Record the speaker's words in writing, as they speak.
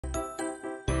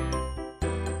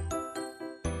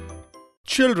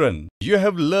Children, you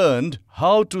have learned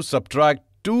how to subtract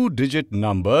two-digit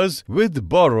numbers with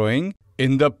borrowing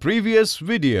in the previous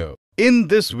video. In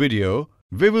this video,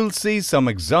 we will see some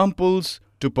examples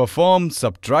to perform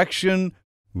subtraction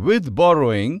with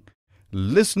borrowing,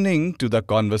 listening to the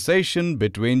conversation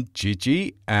between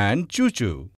Chichi and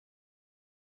Chuchu.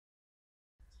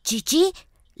 Chichi,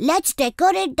 let's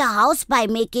decorate the house by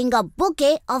making a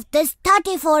bouquet of these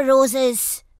 34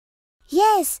 roses.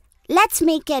 Yes, let's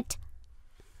make it.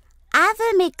 I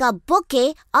will make a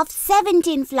bouquet of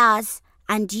 17 flowers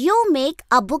and you make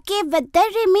a bouquet with the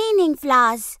remaining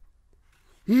flowers.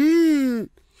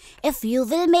 If you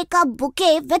will make a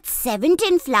bouquet with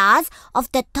 17 flowers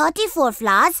of the 34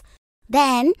 flowers,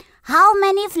 then how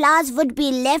many flowers would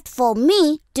be left for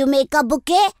me to make a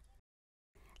bouquet?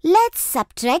 Let's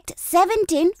subtract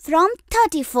 17 from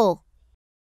 34.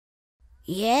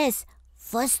 Yes,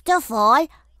 first of all,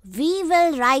 we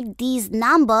will write these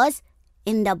numbers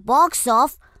in the box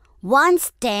of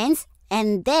ones, tens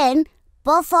and then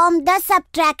perform the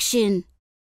subtraction.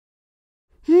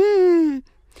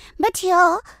 But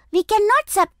here we cannot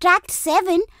subtract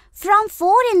 7 from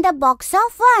 4 in the box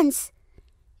of ones.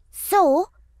 So,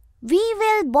 we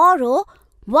will borrow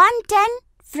 1 10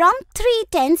 from 3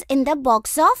 tens in the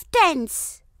box of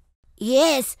tens.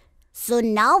 Yes, so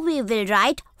now we will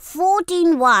write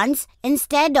 14 ones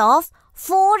instead of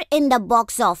 4 in the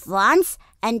box of ones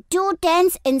and 2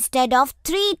 tens instead of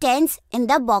 3 tens in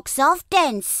the box of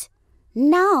tens.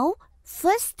 Now,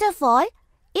 first of all,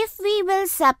 if we will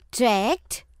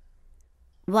subtract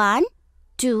 1,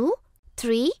 2,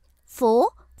 3, 4,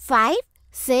 5,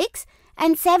 6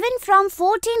 and 7 from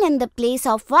 14 in the place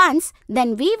of ones,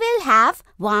 then we will have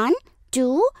 1,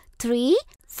 2, 3,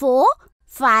 4,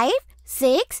 5,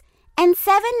 6 and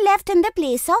 7 left in the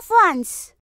place of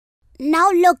ones. Now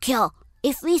look here.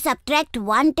 If we subtract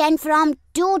 110 from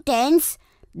 2 tens,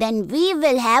 then we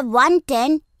will have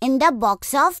 110 in the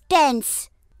box of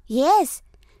tens. Yes,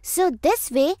 so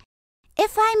this way,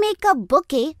 if I make a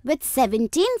bouquet with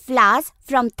 17 flowers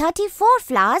from 34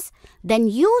 flowers, then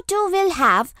you too will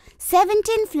have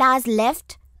 17 flowers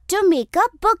left to make a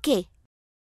bouquet.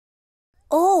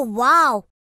 Oh wow!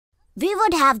 We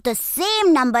would have the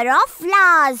same number of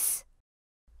flowers.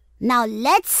 Now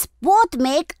let's both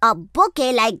make a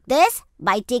bouquet like this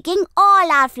by taking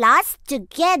all our flowers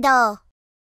together.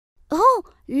 Oh,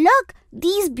 look!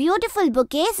 These beautiful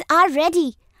bouquets are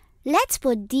ready. Let's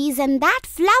put these in that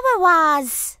flower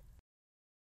vase.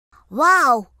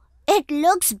 Wow! It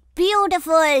looks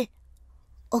beautiful.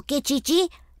 Okay, Chichi,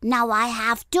 now I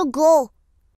have to go.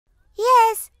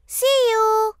 Yes, see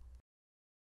you.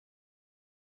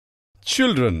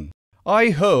 Children, I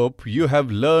hope you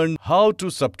have learned how to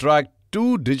subtract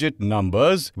two-digit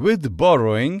numbers with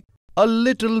borrowing a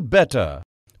little better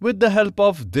with the help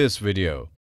of this video.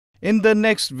 In the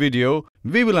next video,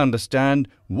 we will understand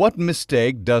what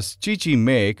mistake does Chichi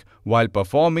make while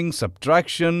performing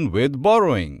subtraction with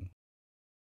borrowing.